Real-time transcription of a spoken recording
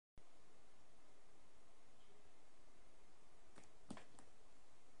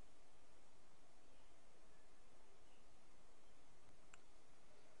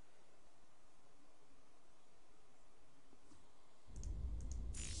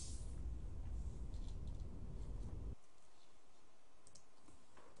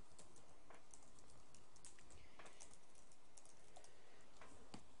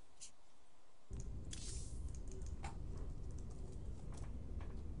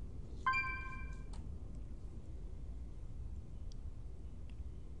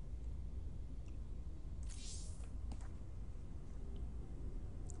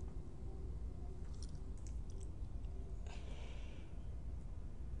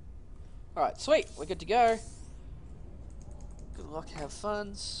Alright, sweet. We're good to go. Good luck, have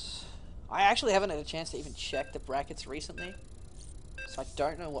fun. I actually haven't had a chance to even check the brackets recently, so I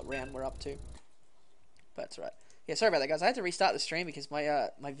don't know what round we're up to. But that's right. Yeah, sorry about that, guys. I had to restart the stream because my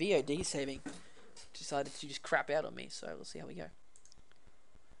VOD saving decided to just crap out on me, so we'll see how we go.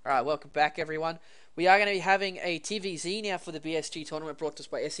 Alright, welcome back, everyone. We are going to be having a TVZ now for the BSG tournament brought to us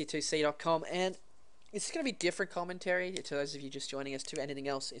by SC2C.com, and it's going to be different commentary to those of you just joining us to anything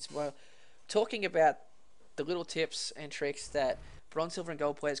else. It's more talking about the little tips and tricks that bronze, silver, and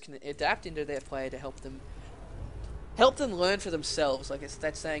gold players can adapt into their play to help them learn for themselves. Like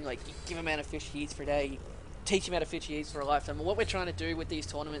that's saying, like, you give them how to fish he eats for a day, teach him how to fish he eats for a lifetime. And what we're trying to do with these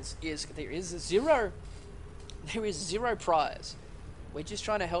tournaments is there is zero prize. We're just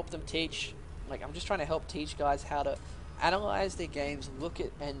trying to help them teach. Like, I'm just trying to help teach guys how to analyze their games, look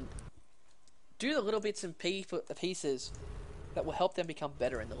at and do the little bits and pieces that will help them become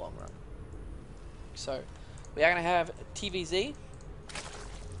better in the long run. So, we are going to have TVZ in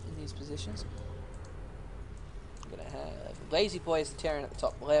these positions. We're going to have Lazy Boy as the Terran at the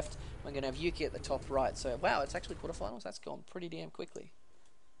top left. We're going to have Yuki at the top right. So, wow, it's actually quarterfinals. That's gone pretty damn quickly.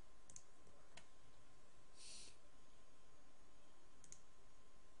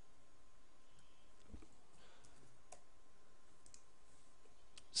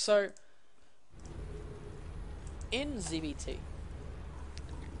 So, in ZBT,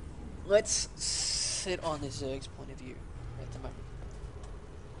 let's sit on the Zerg's point of view at the moment.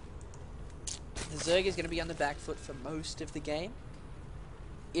 The Zerg is going to be on the back foot for most of the game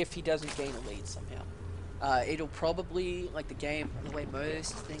if he doesn't gain a lead somehow. It'll probably, like the way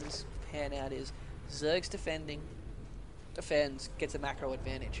most things pan out is Zerg's defends, gets a macro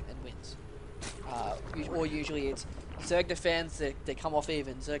advantage and wins. Or usually it's Zerg defends, they come off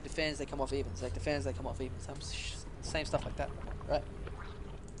even, Zerg defends, they come off even, Zerg defends, they come off even. Same stuff like that, right?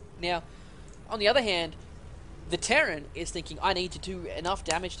 Now, on the other hand, the Terran is thinking, I need to do enough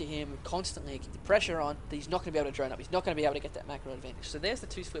damage to him constantly, keep the pressure on, that he's not going to be able to drone up, he's not going to be able to get that macro advantage. So there's the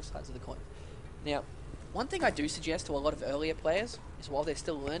two flip sides of the coin. Now, one thing I do suggest to a lot of earlier players, is while they're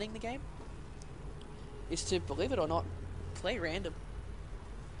still learning the game, is to, believe it or not, play random.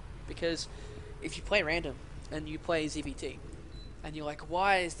 Because if you play random, and you play ZBT, and you're like,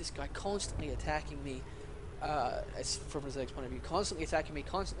 why is this guy constantly attacking me, as from a Zerg's point of view, constantly attacking me,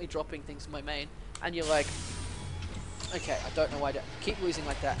 constantly dropping things in my main, and you're like, okay, I don't know why to keep losing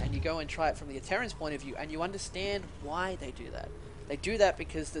like that, and you go and try it from the Terran's point of view, and you understand why they do that. They do that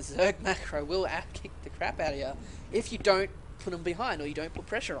because the Zerg macro will out-kick the crap out of you if you don't put them behind, or you don't put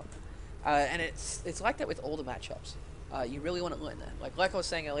pressure on them. And it's like that with all the matchups. You really want to learn that. Like I was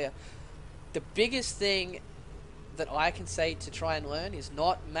saying earlier, the biggest thing that I can say to try and learn is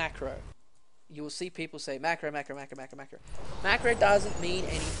not macro. You will see people say macro, macro, macro, macro, macro. Macro doesn't mean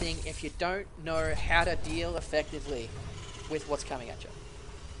anything if you don't know how to deal effectively with what's coming at you.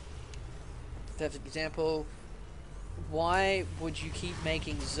 For example, why would you keep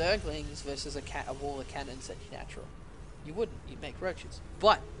making Zerglings versus a wall of cannons at natural? You wouldn't. You'd make roaches.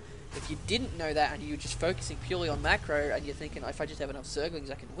 But if you didn't know that and you're just focusing purely on macro and you're thinking, if I just have enough Zerglings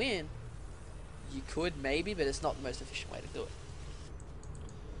I can win, you could maybe, but it's not the most efficient way to do it.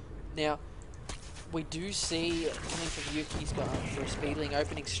 Now, we do see, coming from Yuki's gone for a Speedling,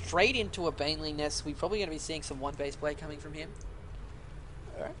 opening straight into a Baneling nest. We're probably going to be seeing some one-base play coming from him.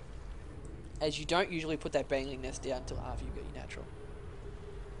 Alright. As you don't usually put that Baneling nest down until after you've got your natural.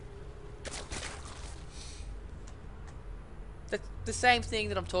 That's the same thing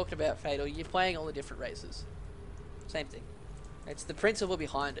that I'm talking about, Fatal. You're playing all the different races. Same thing. It's the principle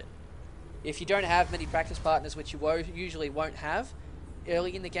behind it. If you don't have many practice partners, which you usually won't have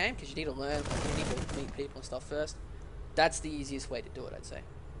early in the game, because you need to learn, you need to meet people and stuff first, that's the easiest way to do it, I'd say.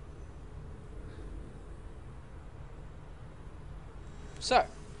 So,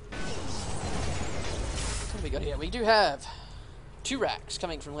 what have we got here? We do have 2 racks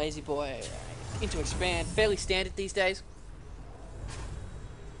coming from Lazy Boy into Expand, fairly standard these days.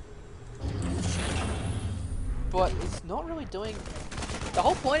 But it's not really doing... The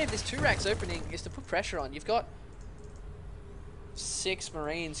whole point of this 2 racks opening is to put pressure on. You've got 6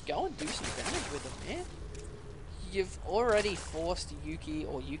 Marines. Go and do some damage with them, man. You've already forced Yuki,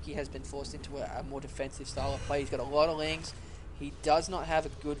 or Yuki has been forced into a more defensive style of play. He's got a lot of lings. He does not have a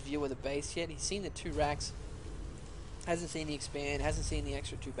good view of the base yet. He's seen the 2 racks. Hasn't seen the expand. Hasn't seen the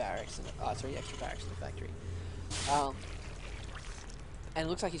extra 2 barracks. Extra barracks in the factory. And it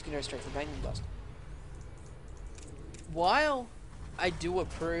looks like he's going to go straight for Baneling Bust. While I do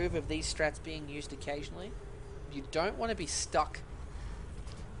approve of these strats being used occasionally, you don't want to be stuck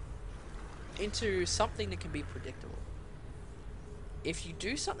into something that can be predictable. if you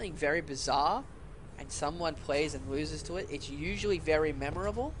do something very bizarre and someone plays and loses to it, it's usually very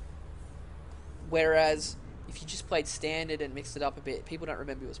memorable. Whereas if you just played standard and mixed it up a bit, people don't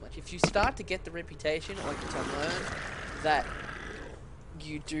remember you as much. If you start to get the reputation, or to learn that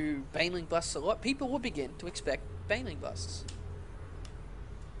you do Baneling busts a lot, people will begin to expect Baneling busts.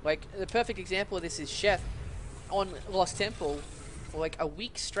 Like, the perfect example of this is Chef on Lost Temple. For like a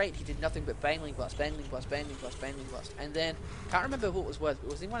week straight, he did nothing but Baneling bust, Baneling bust, Baneling bust, Baneling bust. And then, can't remember who it was with, it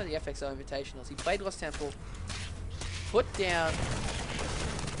was in one of the FXO Invitationals. He played Lost Temple, put down...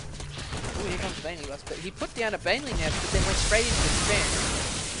 Oh, here comes the Baneling bust. But he put down a Baneling nest, but then went straight into the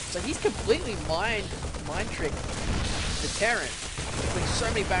spam. So he's completely mind tricked the Terran. With so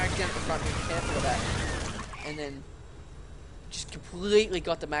many barracks down at the front, being careful of that. And then just completely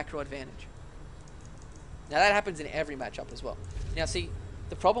got the macro advantage. Now that happens in every matchup as well. Now see,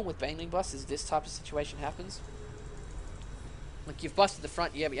 the problem with Baneling bust is this type of situation happens. Like, you've busted the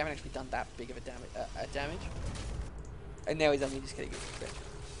front, yeah, but you haven't actually done that big of a damage. And now he's only just getting it.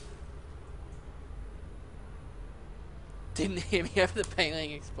 Didn't hear me over the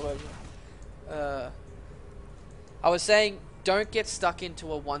Baneling explosion. I was saying, don't get stuck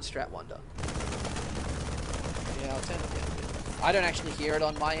into a one-strat wonder. Yeah, I'll turn it down a bit. I don't actually hear it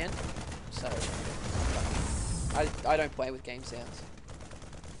on my end, so I don't play with game sounds.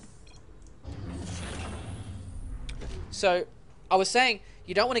 So, I was saying,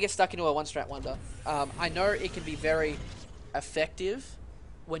 you don't want to get stuck into a one-strat wonder. I know it can be very effective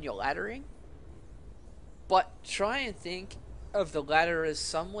when you're laddering, but try and think of the ladder as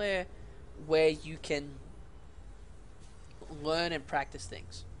somewhere where you can learn and practice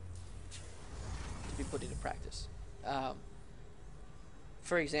things to be put into practice.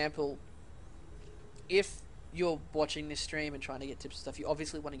 For example, if you're watching this stream and trying to get tips and stuff, you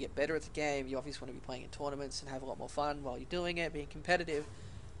obviously want to get better at the game, you obviously want to be playing in tournaments and have a lot more fun while you're doing it, being competitive.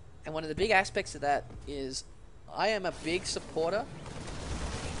 And one of the big aspects of that is, I am a big supporter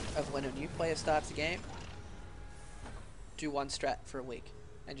of when a new player starts a game, do one strat for a week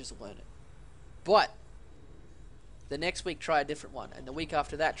and just learn it. But the next week try a different one, and the week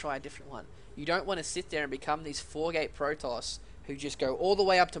after that try a different one. You don't want to sit there and become these 4-gate Protoss who just go all the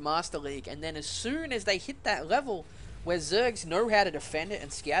way up to Master League, and then as soon as they hit that level where Zergs know how to defend it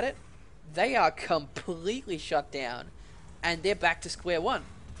and scout it, they are completely shut down, and they're back to square one,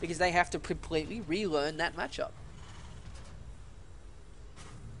 because they have to completely relearn that matchup.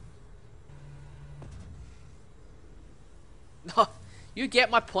 No, you get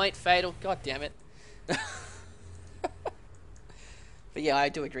my point, Fatal. God damn it. But yeah, I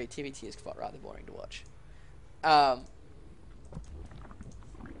do agree. TVT is quite rather boring to watch.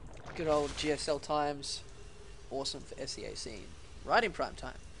 Good old GSL times. Awesome for SEA scene. Right in prime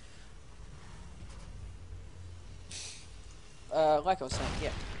time. Like I was saying,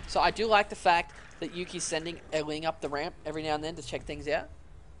 yeah. So I do like the fact that Yuki's sending a Ling up the ramp every now and then to check things out.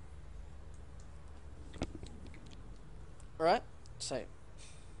 Right? So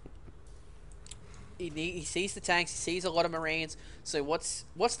he sees the tanks, he sees a lot of Marines. So what's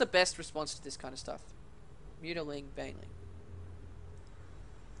the best response to this kind of stuff? Mutiling, Baneling.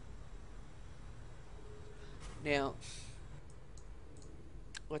 Now,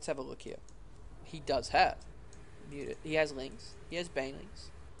 let's have a look here. He does have muted. He has Lings. He has Banelings.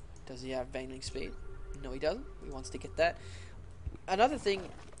 Does he have Baneling speed? No, he doesn't. He wants to get that. Another thing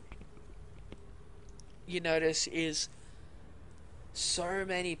you notice is so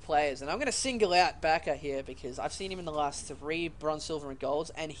many players, and I'm going to single out Baka here because I've seen him in the last 3 bronze, silver, and golds,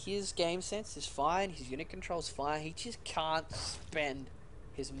 and his game sense is fine, his unit control's fine, he just can't spend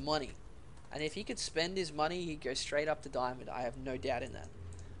his money. And if he could spend his money, he'd go straight up to diamond. I have no doubt in that.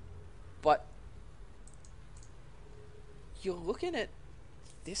 But you're looking at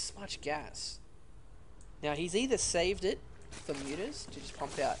this much gas. Now, he's either saved it for mutas to just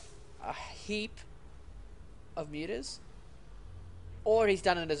pump out a heap of mutas, or he's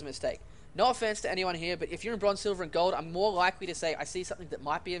done it as a mistake. No offense to anyone here, but if you're in bronze, silver, and gold, I'm more likely to say I see something that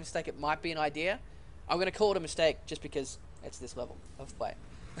might be a mistake, it might be an idea. I'm going to call it a mistake just because it's this level of play.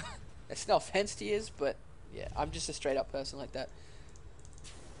 It's no offense to yous, but yeah, I'm just a straight up person like that.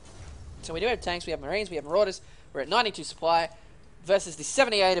 So we do have tanks, we have Marines, we have Marauders. We're at 92 supply versus the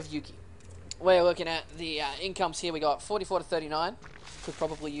 78 of Yuki. We're looking at the incomes here. We got 44 to 39. Could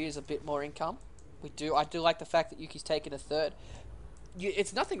probably use a bit more income. I do like the fact that Yuki's taken a third.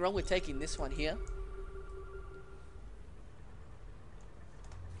 It's nothing wrong with taking this one here.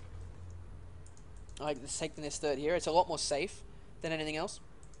 I like taking this third here. It's a lot more safe than anything else.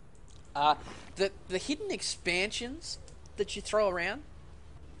 The hidden expansions that you throw around,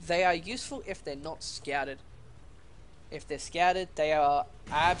 they are useful if they're not scouted. If they're scouted, they are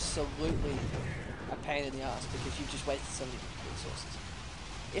absolutely a pain in the ass because you've just wasted so many resources.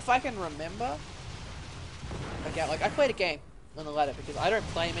 If I can remember, okay, like I played a game on the ladder because I don't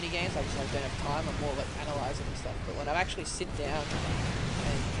play many games. I just like, don't have time. I'm more like analyzing and stuff. But when I actually sit down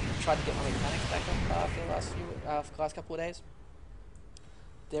and try to get my mechanics back on for the last couple of days,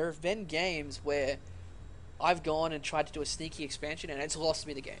 there have been games where I've gone and tried to do a sneaky expansion and it's lost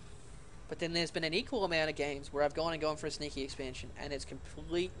me the game. But then there's been an equal amount of games where I've gone for a sneaky expansion and it's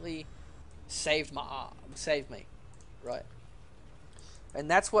completely saved me, right? And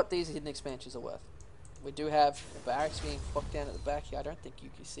that's what these hidden expansions are worth. We do have the barracks being fucked down at the back here. I don't think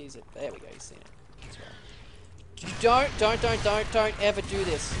Yuki sees it. There we go, he's seen it. That's right. Don't ever do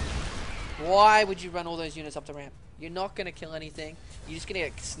this. Why would you run all those units up the ramp? You're not going to kill anything. You're just going to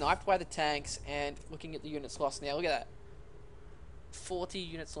get sniped by the tanks and looking at the units lost now. Look at that. 40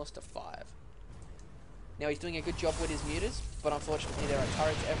 units lost to 5. Now he's doing a good job with his mutas, but unfortunately there are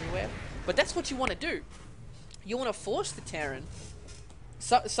turrets everywhere. But that's what you want to do. You want to force the Terran.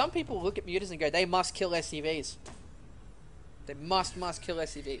 Some people look at mutas and go, they must kill SCVs. They must kill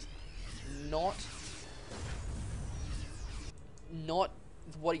SCVs. Not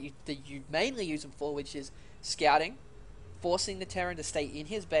what you mainly use them for, which is scouting, forcing the Terran to stay in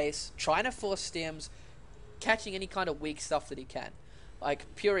his base, trying to force stims, catching any kind of weak stuff that he can. Like,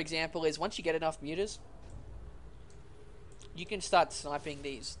 pure example is, once you get enough mutas, you can start sniping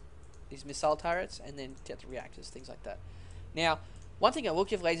these missile turrets and then get the reactors, things like that. Now, one thing I will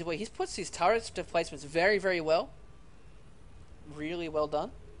give LazyBoy, he puts his turrets to placements very, very well. Really well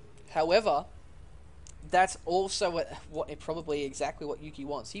done. However, that's also probably exactly what Yuki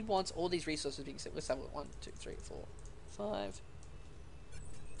wants. He wants all these resources being set. Let's have a look. 1, 2, 3, 4, 5,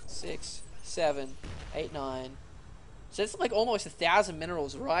 6, 7, 8, 9. So it's like almost 1,000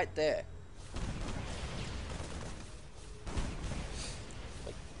 minerals right there.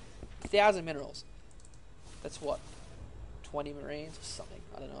 Like 1,000 minerals. That's what? 20 marines or something.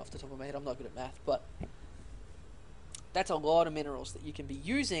 I don't know off the top of my head. I'm not good at math, but that's a lot of minerals that you can be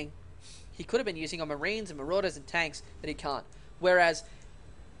using. He could have been using on marines and marauders and tanks that he can't. Whereas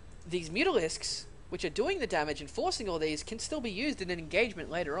these mutalisks, which are doing the damage and forcing all these, can still be used in an engagement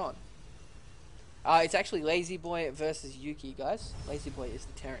later on. It's actually LazyBoy versus Yuki, guys. LazyBoy is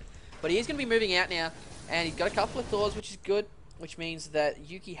the Terran. But he is going to be moving out now, and he's got a couple of Thors, which is good, which means that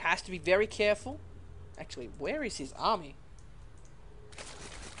Yuki has to be very careful. Actually, where is his army?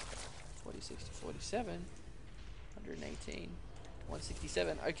 46 to 47, 118,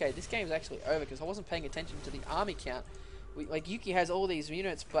 167. Okay, this game's actually over because I wasn't paying attention to the army count. Like, Yuki has all these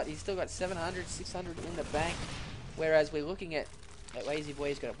units, but he's still got 700, 600 in the bank, whereas we're looking at LazyBoy.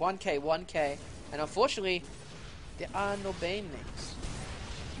 He's got 1k, 1k, and unfortunately, there are no banelings.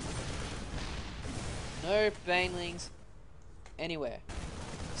 No banelings anywhere.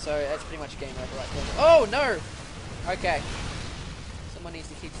 So that's pretty much game over right there. Oh no! Okay. Someone needs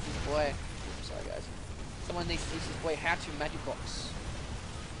to teach this boy. Oops, sorry guys. Someone needs to teach this boy how to magic box.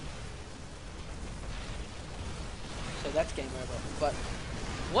 So that's game over. But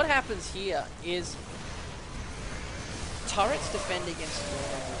what happens here is turrets defend against more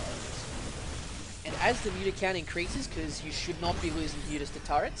number of enemies. And as the muta count increases, because you should not be losing mutas to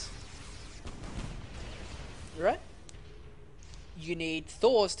turrets, right? You need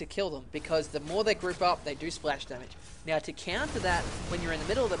Thors to kill them, because the more they group up, they do splash damage. Now, to counter that, when you're in the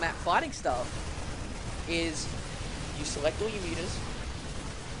middle of the map fighting stuff, is you select all your mutas,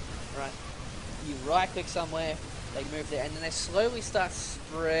 right? You right-click somewhere, they move there, and then they slowly start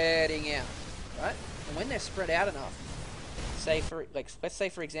spreading out, right? And when they're spread out enough, let's say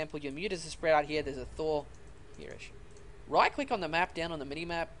for example, your mutas are spread out here. There's a Thor here-ish. Right-click on the map down on the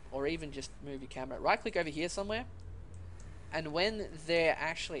mini-map, or even just move your camera. Right-click over here somewhere. And when they're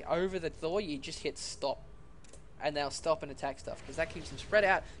actually over the Thor, you just hit stop. And they'll stop and attack stuff. Because that keeps them spread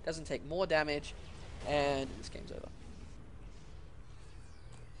out, doesn't take more damage, and this game's over.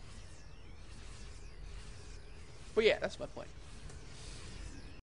 But yeah, that's my point.